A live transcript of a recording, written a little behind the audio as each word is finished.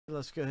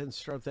Let's go ahead and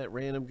start that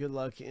random. Good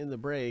luck in the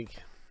break.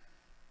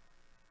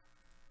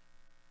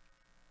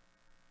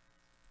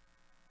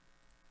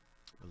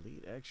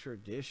 Elite Extra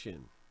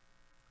Edition.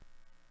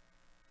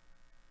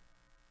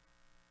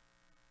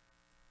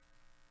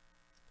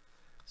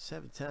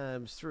 Seven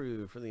times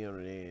through for the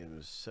owner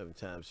names. 7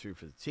 times through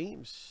for the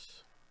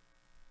teams.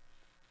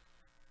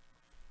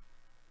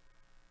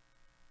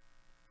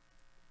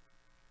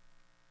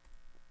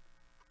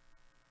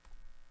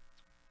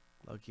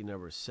 Lucky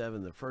number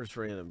 7. The first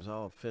random's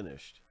all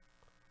finished.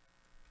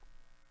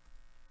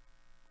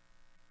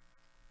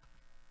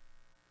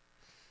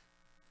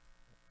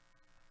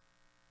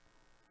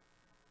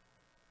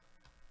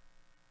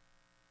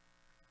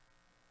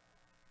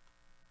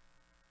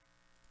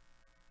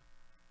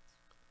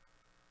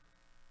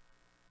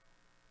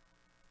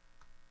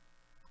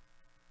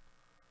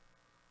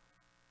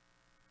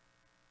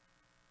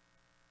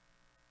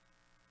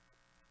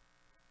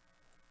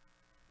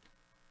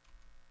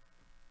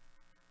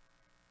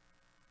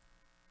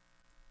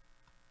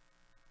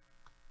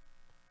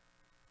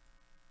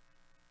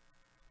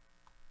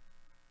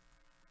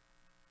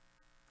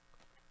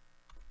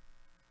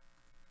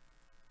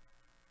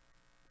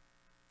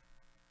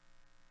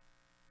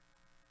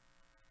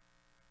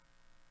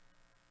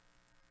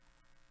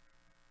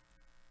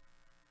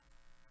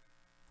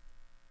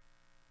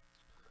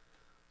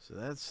 So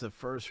that's the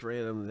first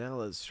random. Now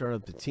let's start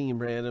up the team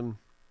random.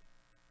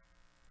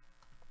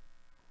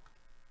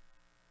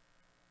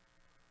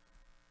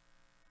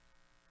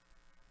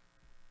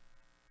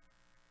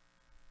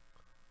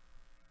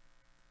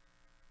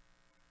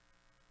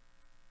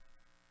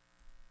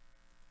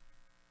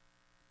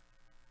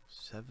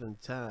 Seven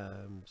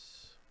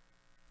times.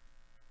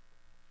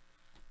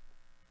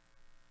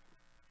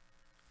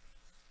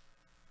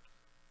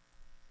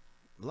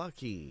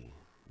 Lucky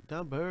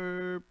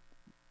number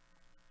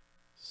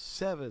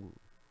 7.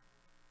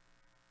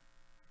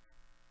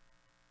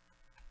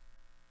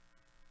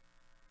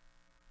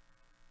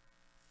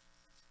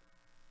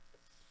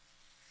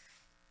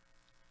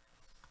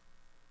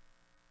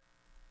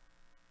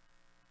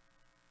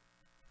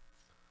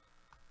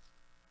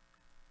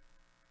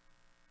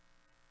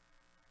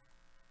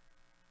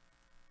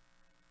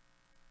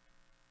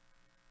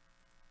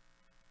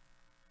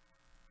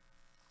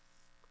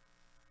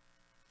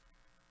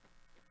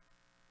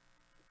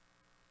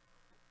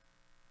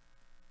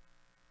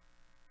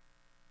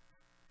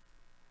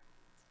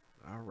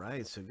 All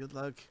right, so good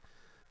luck.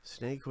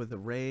 Snake with the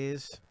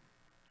Rays.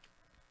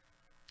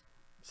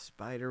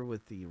 Spider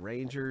with the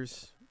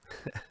Rangers.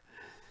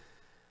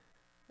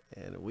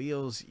 And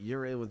Wheels,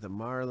 you're in with the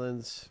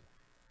Marlins.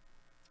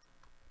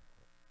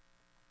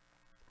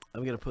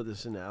 I'm going to put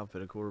this in the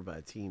alphabetical order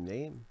by team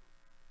name.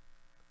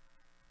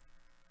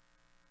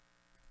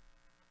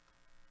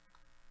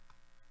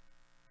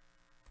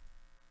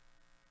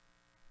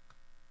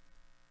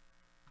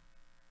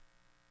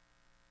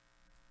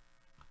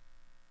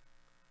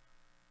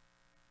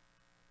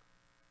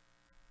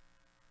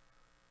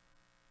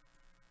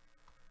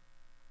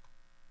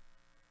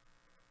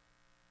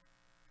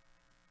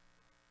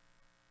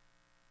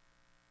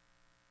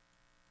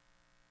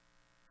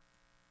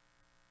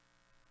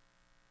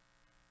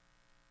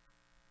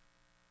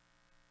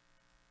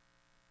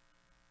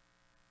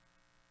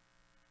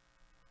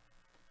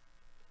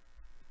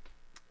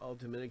 All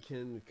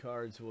Dominican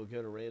cards will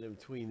go to random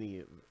between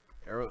the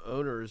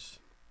owners.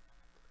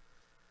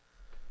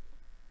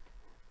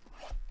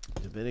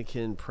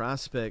 Dominican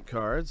prospect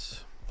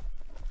cards.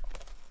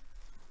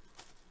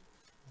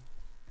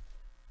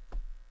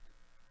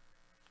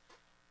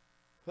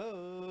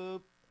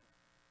 Hope.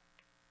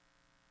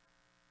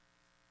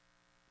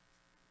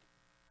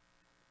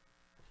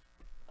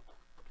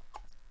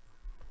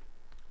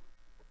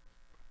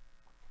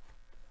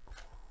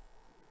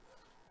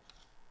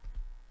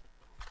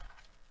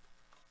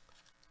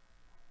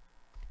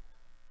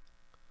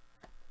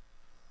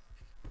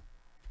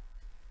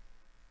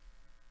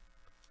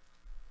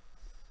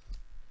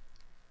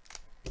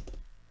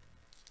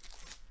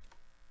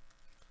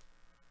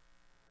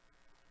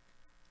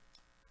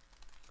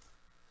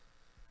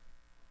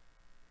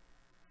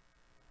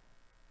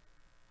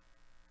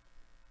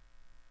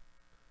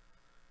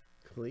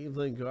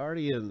 Cleveland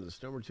Guardians,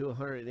 number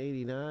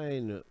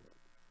 289.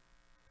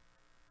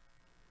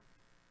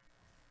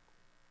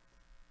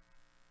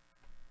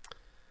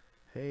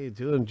 Hey,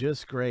 doing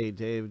just great,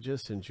 Dave.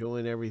 Just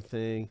enjoying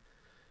everything.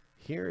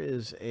 Here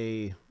is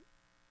a,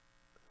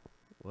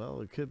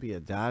 well, it could be a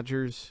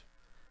Dodgers.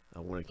 I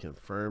want to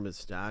confirm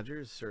it's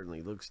Dodgers.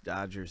 Certainly looks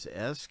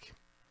Dodgers-esque.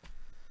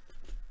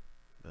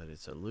 But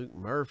it's a Luke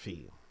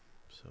Murphy.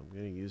 So I'm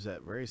going to use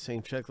that very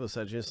same checklist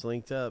I just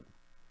linked up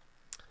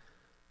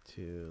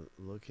to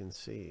look and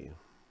see.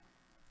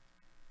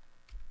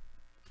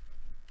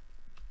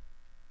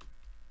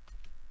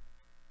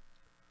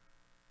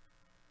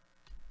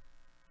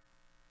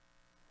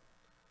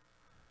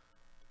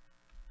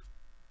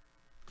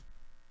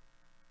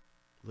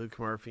 Luke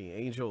Murphy,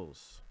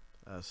 Angels.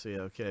 I see,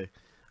 okay.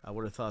 I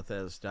would have thought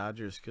that was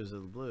Dodgers because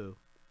of the blue.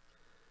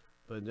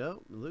 But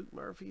no, Luke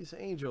Murphy's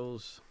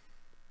Angels.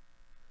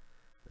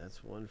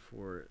 That's one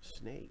for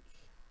Snake.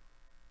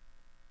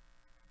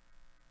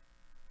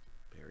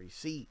 Barry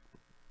C.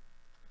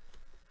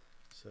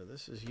 So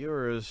this is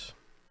yours.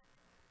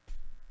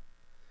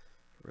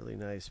 Really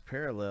nice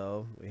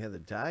parallel. We had the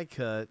die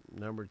cut,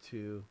 number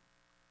 2.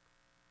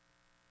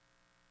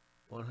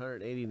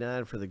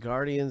 189 for the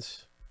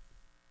Guardians.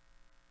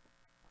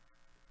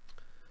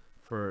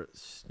 For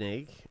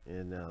Snake.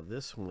 And now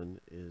this one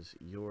is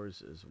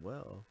yours as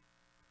well.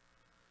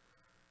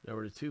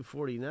 Number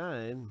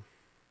 249,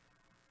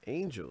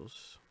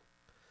 Angels.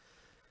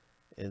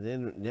 And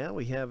then now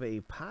we have a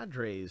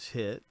Padres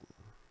hit.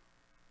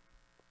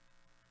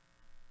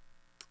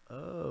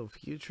 Oh,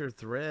 Future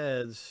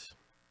Threads.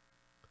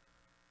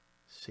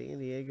 San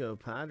Diego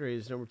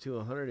Padres, number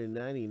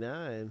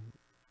 299.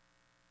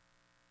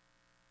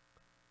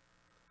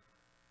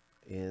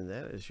 And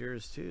that is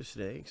yours too,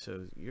 Snake.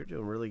 So you're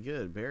doing really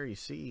good. Barry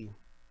C.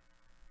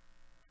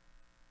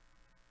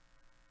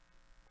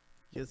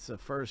 gets the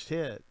first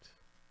hit.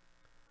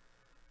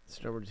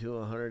 It's number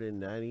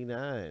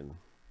 299.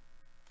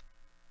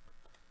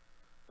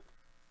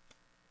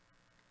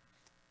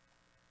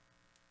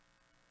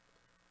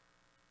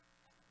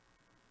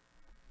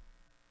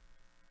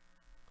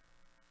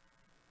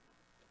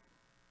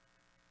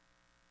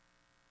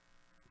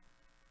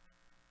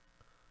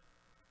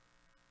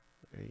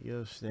 There you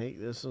go, Snake.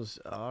 This was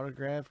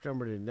autographed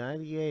number to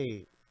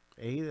 98.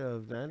 8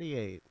 of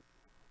 98.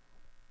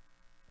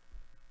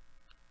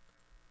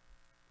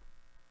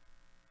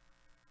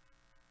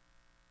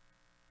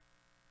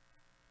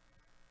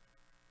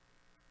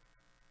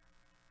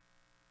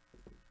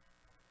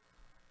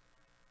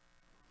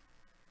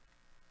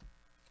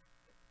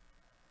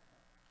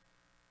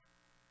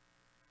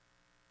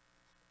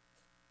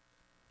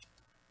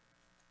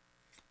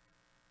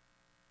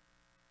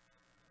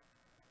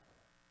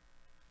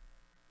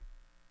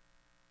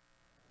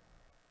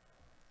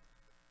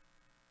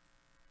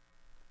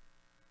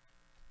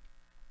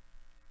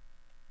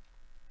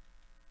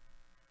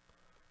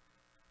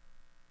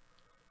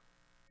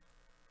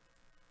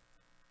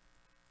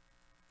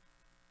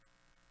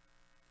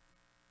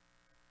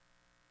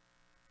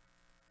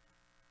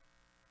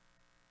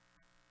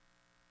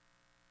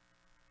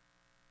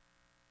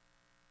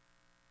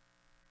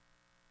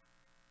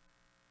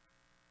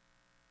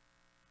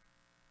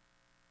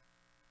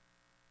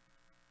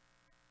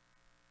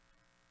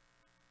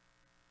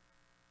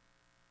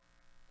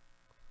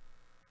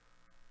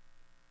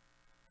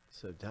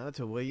 So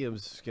Donta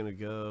Williams is going to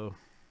go.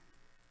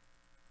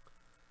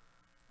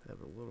 Have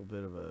a little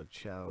bit of a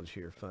challenge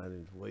here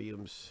finding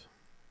Williams.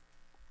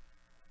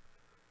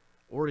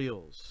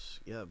 Orioles.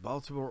 Yeah,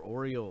 Baltimore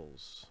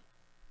Orioles.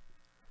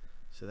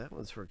 So that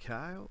one's for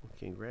Kyle.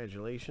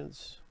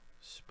 Congratulations.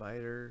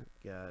 Spider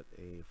got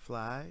a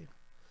fly.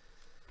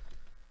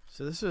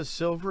 So this is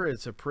silver.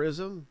 It's a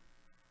prism.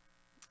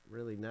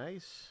 Really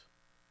nice.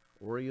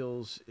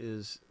 Orioles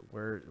is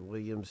where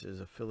Williams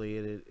is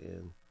affiliated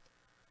in.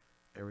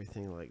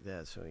 Everything like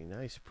that. So a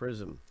nice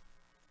prism.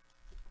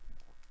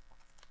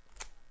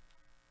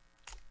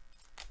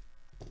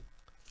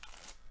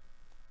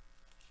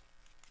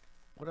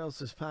 What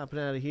else is popping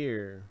out of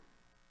here?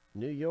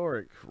 New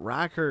York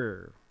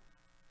Rocker.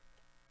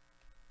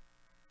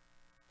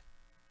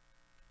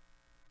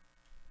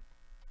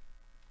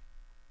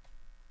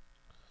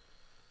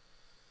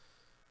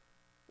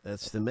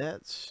 That's the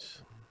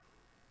Mets.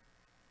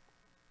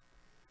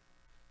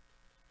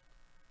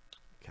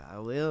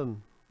 Kyle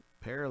M.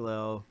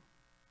 Parallel.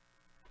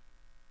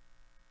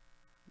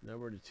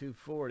 Number to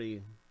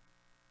 240.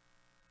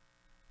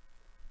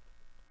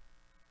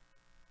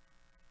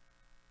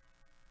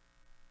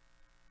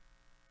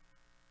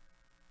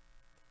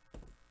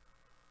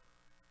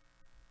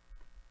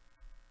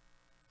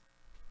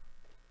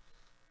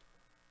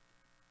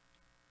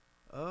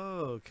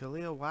 Oh,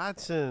 Khalil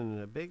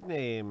Watson, a big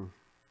name.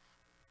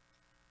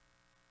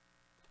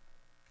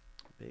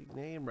 Big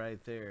name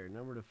right there.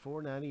 Number to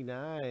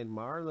 499,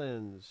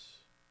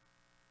 Marlins.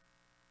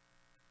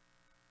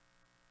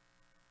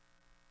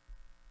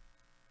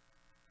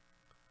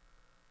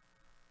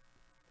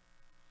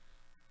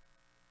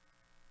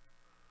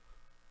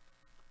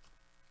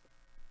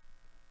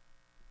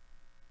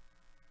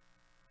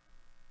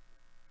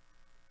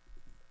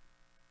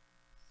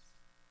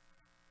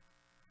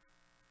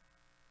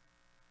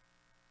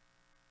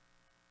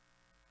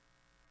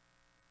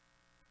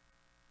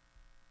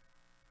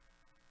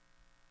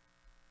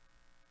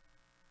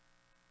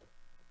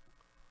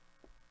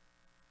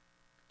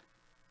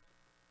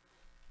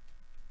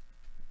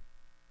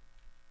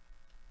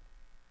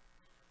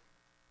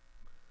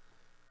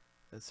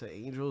 That's an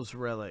Angels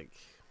relic.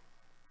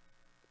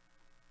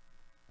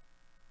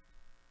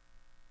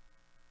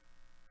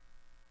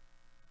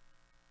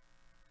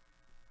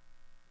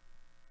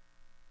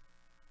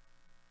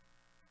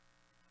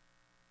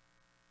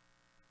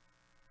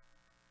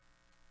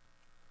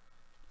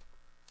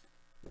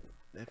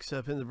 Next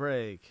up in the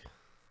break.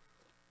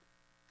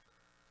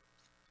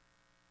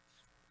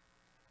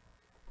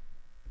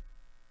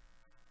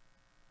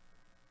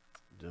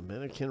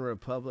 Dominican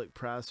Republic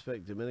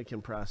prospect,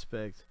 Dominican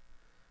prospect.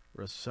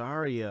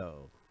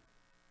 Rosario.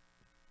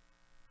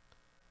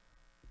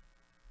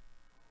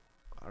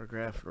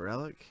 Autographed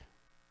relic.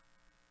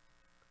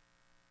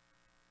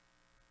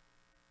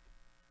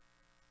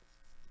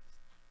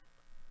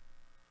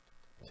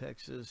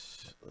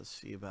 Texas. Let's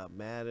see about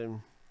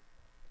Madden.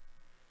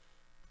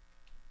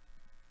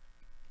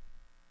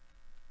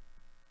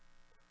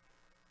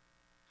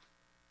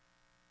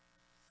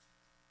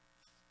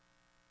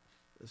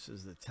 This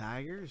is the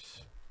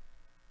Tigers.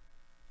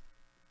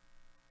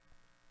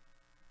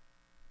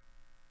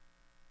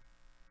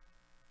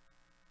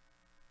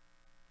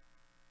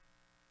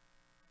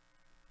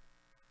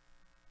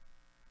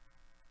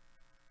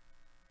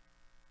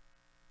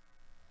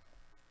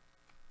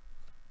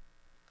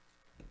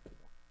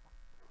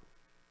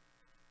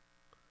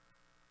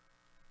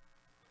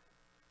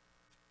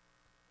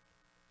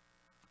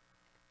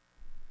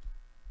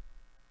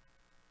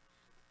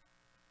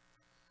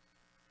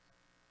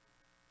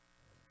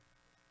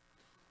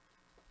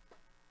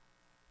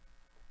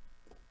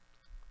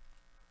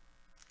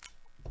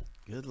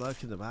 Good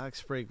luck in the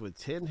box break with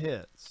 10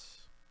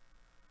 hits.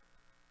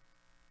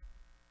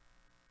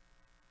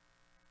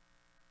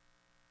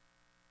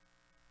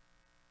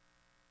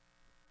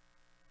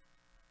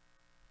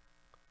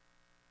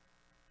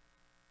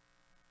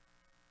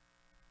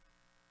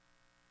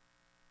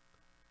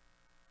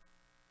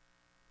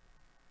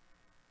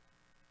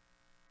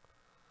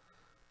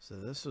 So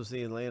this was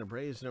the Atlanta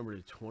Braves number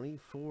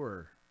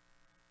 24.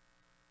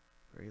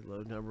 Very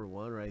low number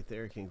 1 right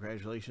there.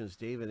 Congratulations,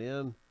 David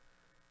M.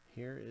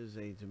 Here is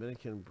a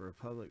Dominican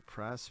Republic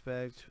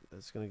prospect.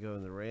 That's going to go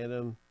in the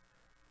random.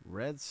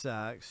 Red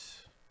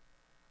Sox.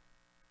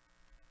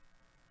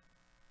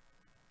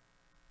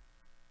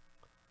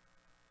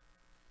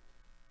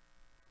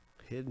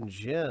 Hidden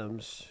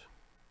Gems.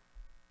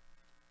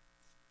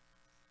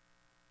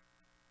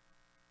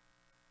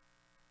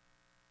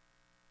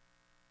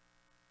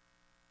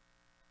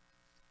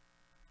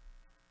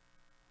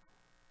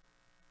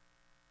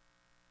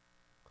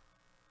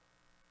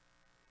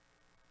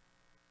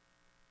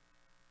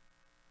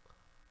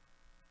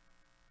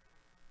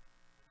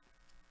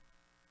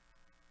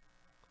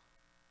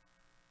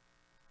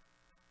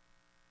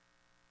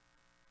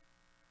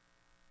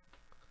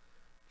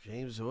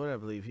 James Wood, I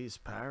believe he's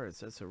Pirates.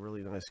 That's a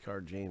really nice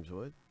card, James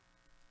Wood.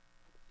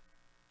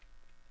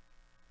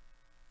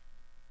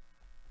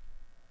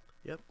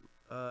 Yep.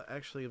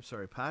 Actually, I'm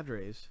sorry,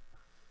 Padres.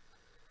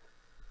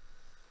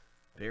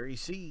 Barry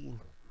C.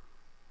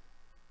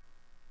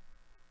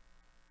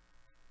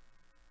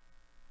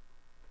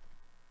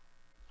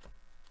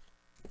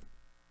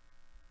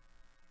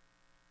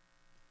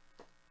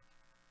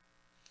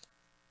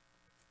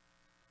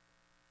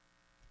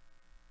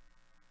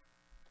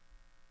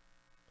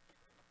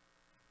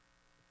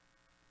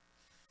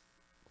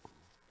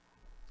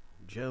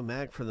 Joe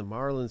Mack for the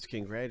Marlins.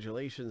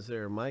 Congratulations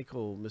there,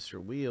 Michael, Mr.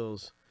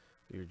 Wheels.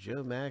 Your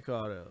Joe Mack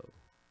auto.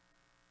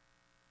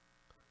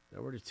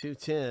 Number to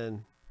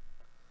 210.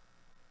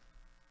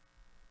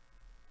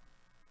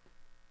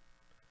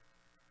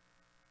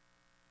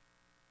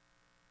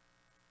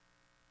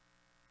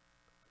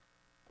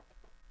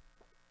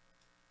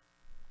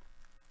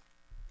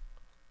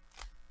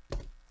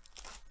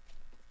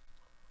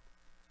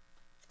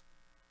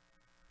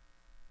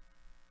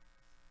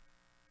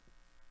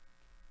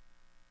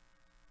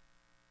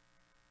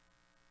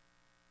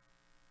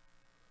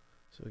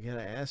 So we got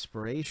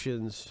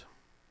aspirations.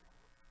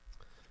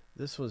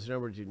 This one's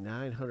numbered to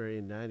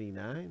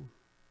 999.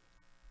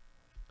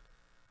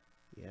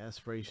 The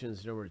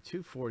aspirations number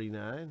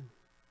 249.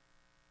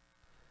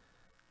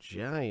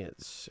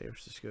 Giants, San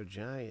Francisco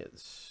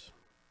Giants.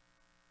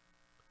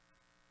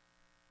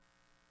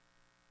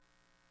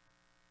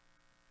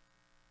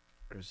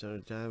 Arizona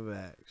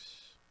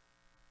Diamondbacks.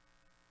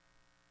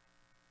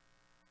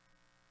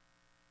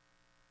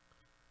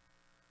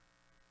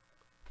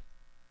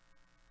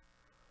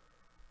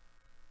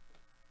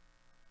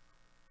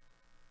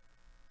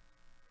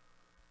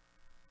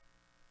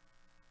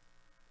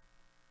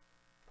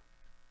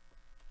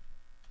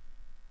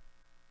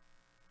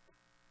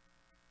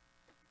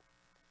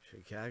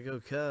 Chicago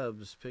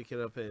Cubs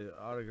picking up an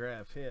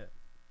autograph hit.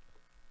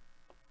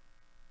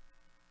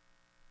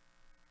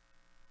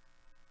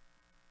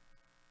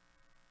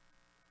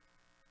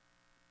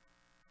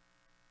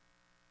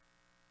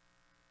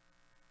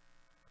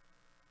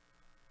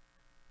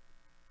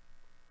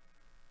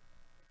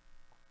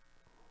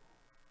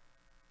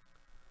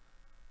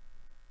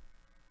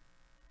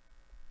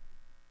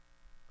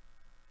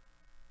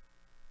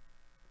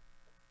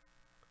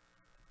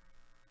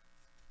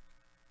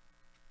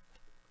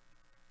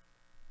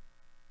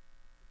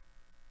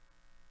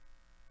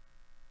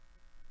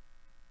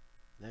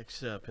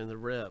 Next up in the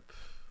rip.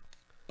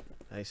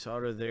 Nice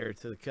auto there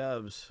to the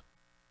Cubs.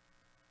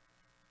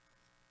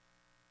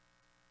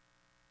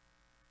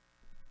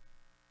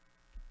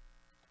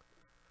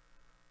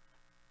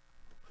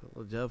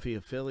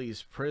 Philadelphia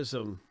Phillies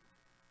Prism.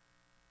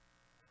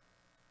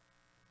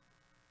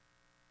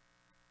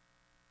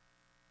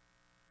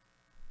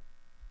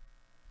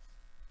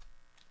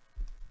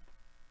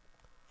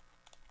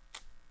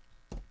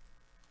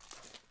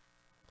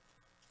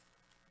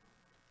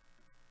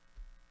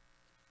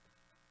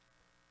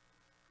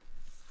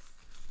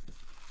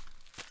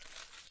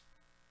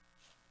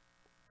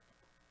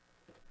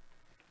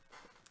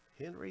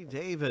 Henry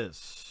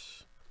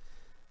Davis.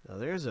 Now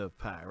there's a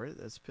Pirate.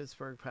 That's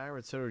Pittsburgh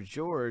Pirates owner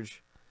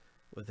George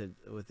with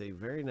a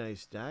very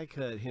nice die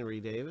cut Henry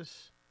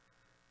Davis.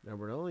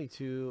 Numbered only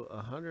to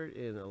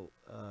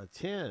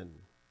 110.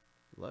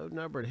 Low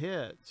numbered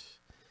hit.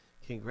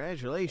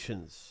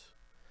 Congratulations.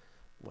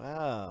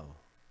 Wow.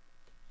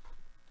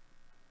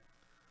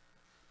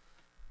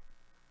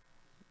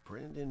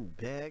 Brendan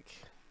Beck.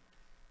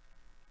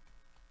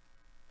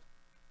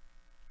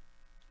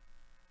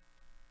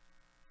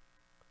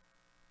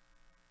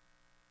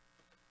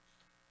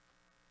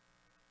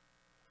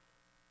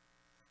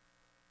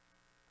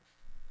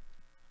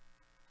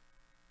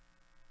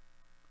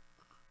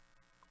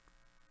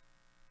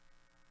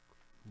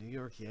 New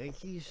York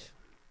Yankees.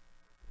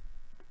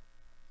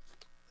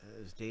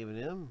 That is David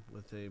M.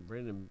 with a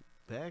Brendan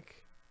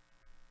Beck.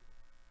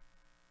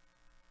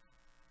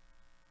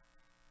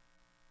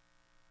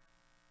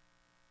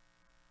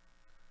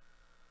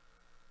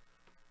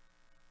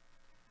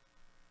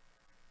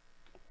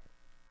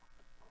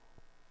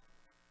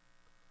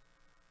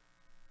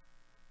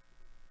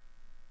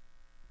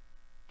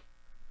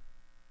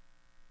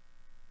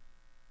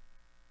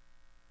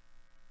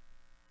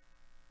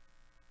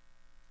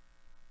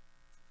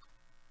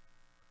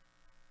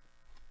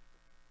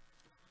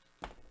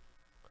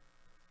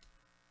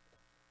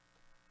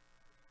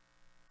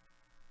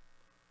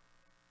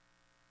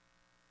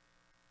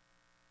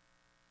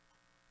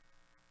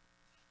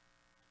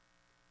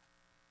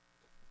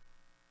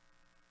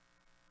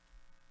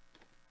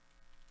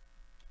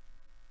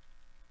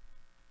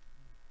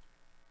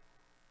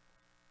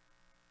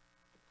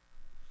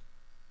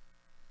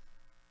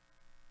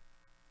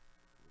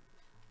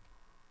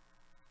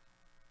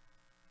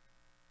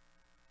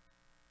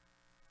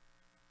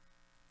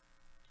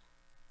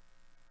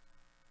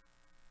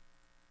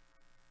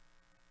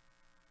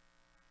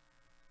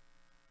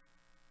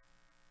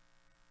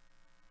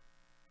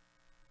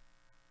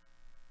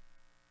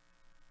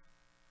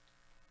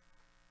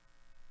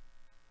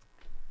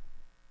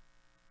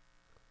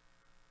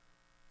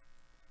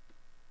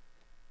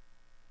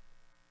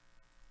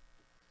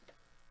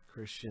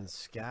 Christian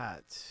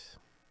Scott.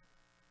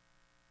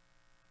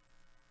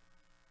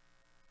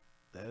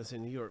 That is a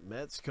New York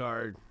Mets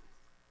card.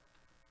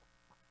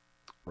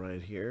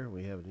 Right here,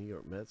 we have a New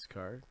York Mets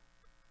card.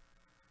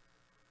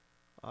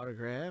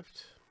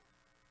 Autographed.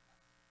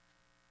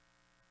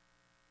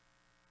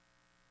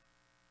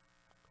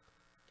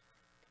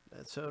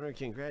 Mets owner,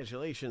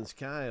 congratulations,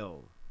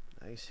 Kyle.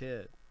 Nice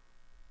hit.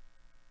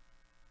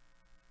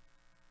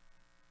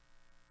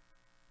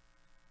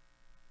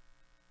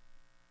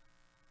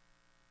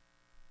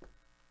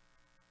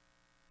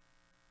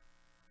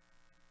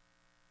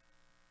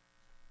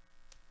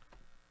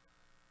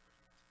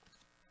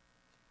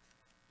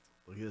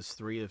 Look at this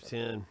 3 of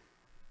 10.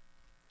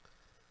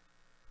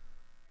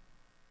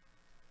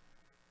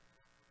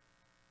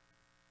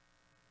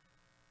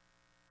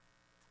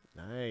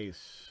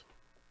 Nice.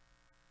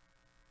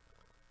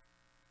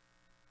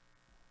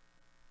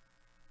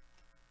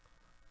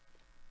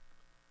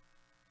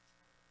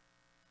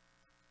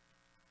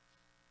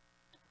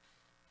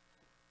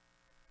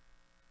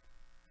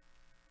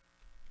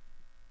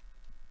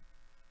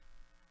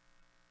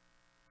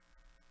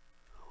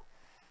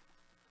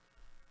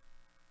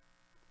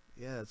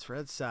 Yeah, it's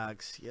Red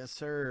Sox. Yes,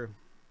 sir.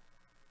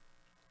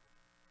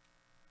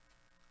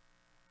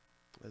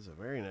 That's a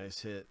very nice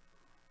hit.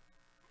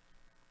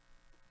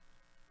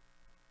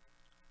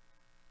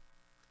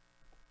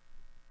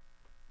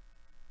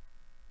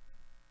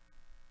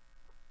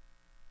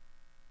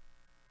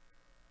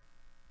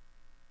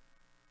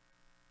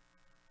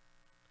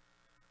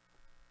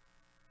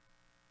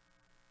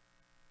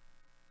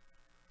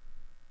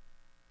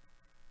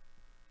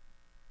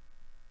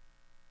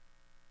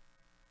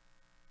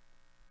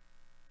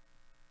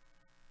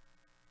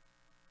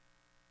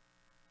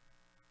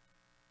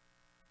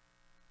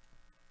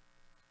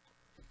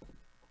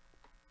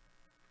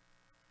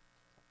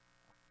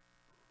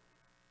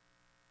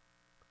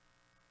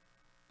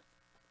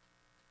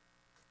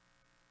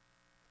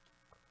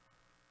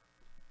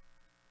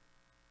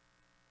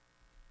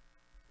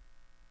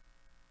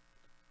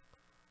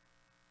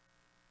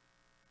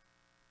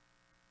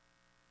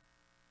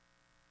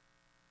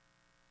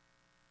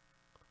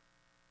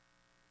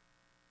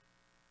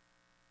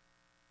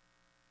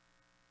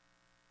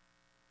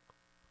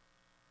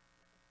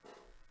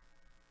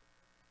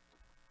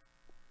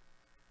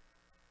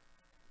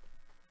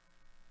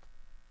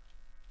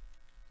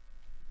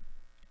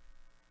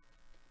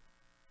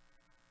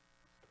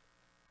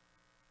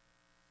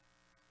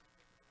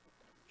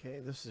 Okay,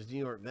 this is New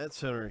York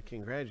Mets owner.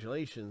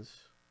 Congratulations.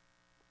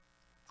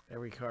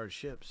 Every card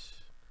ships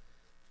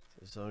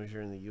as long as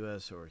you're in the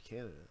U.S. or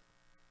Canada.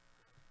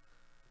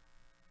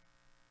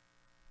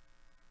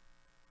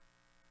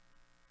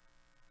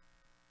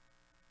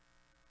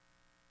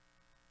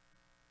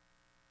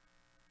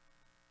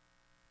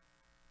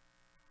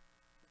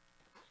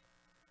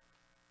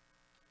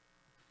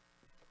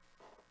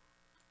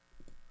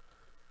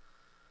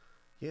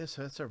 Yes,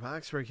 that's our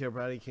box break,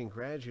 everybody.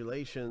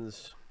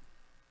 Congratulations.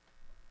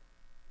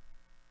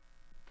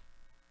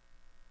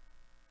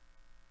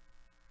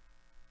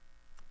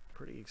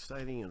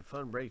 exciting and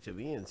fun break to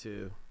be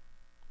into.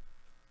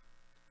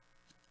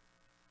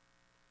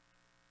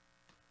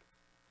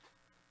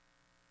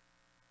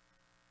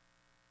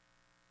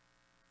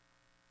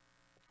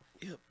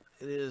 Yep,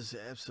 it is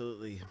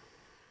absolutely.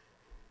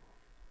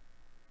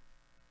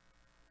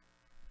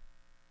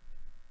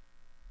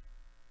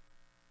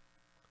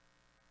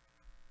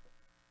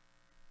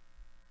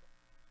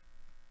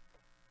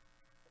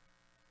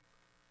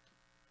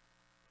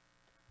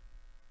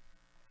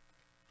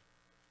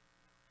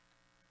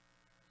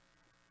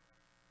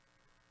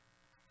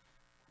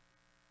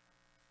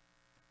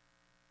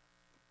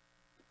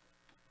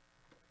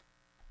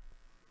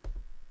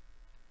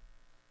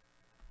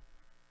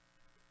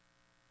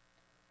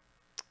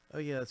 Oh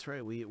yeah, that's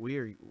right. We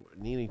are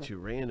needing to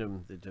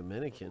random the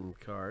Dominican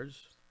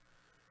cards.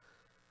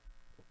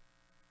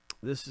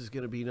 This is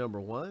going to be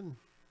number 1.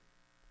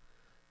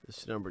 This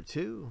is number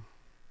 2.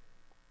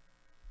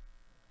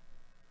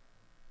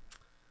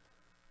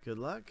 Good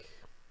luck.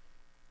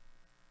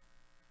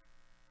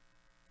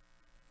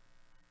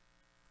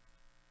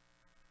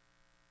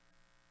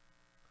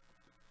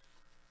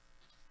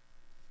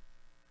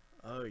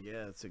 Oh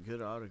yeah, it's a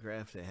good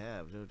autograph to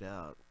have, no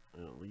doubt.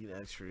 Elite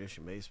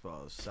Extradition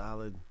Baseball is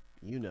solid.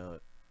 You know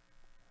it.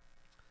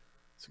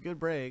 It's a good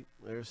break.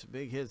 There's some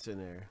big hits in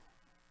there.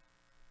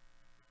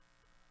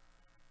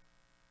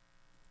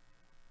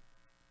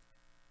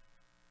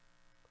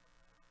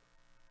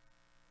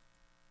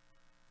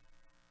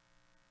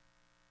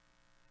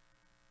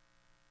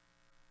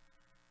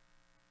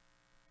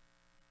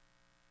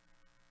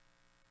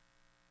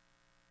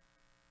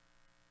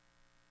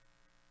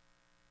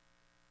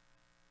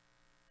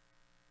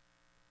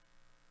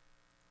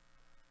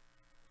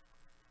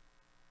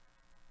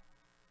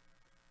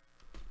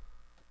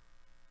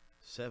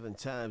 Seven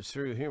times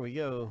through. Here we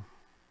go.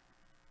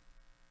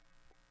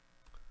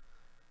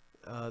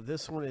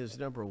 This one is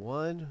number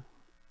 1,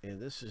 and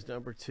this is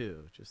number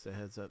 2. Just a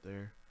heads up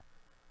there.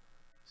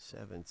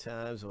 7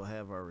 times. We'll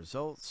have our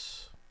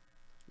results.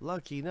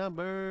 Lucky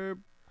number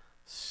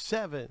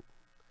 7.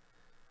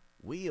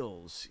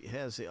 Wheels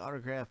has the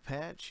autograph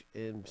patch,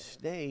 and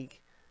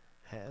Snake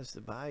has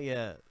the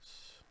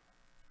Baez.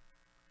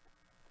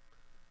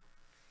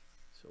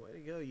 So way to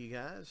go, you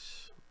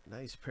guys.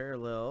 Nice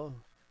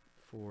parallel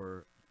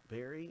for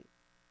Barry.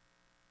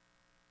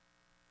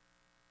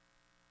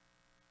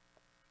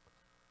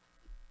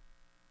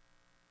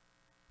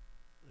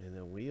 And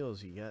then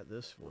Wheels, you got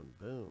this one.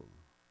 Boom.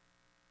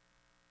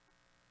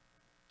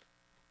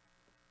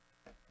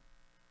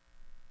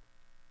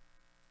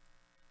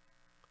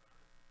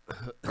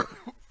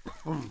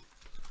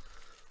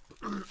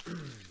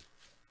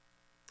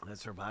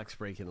 That's our box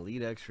break in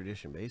Elite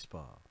Extradition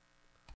Baseball.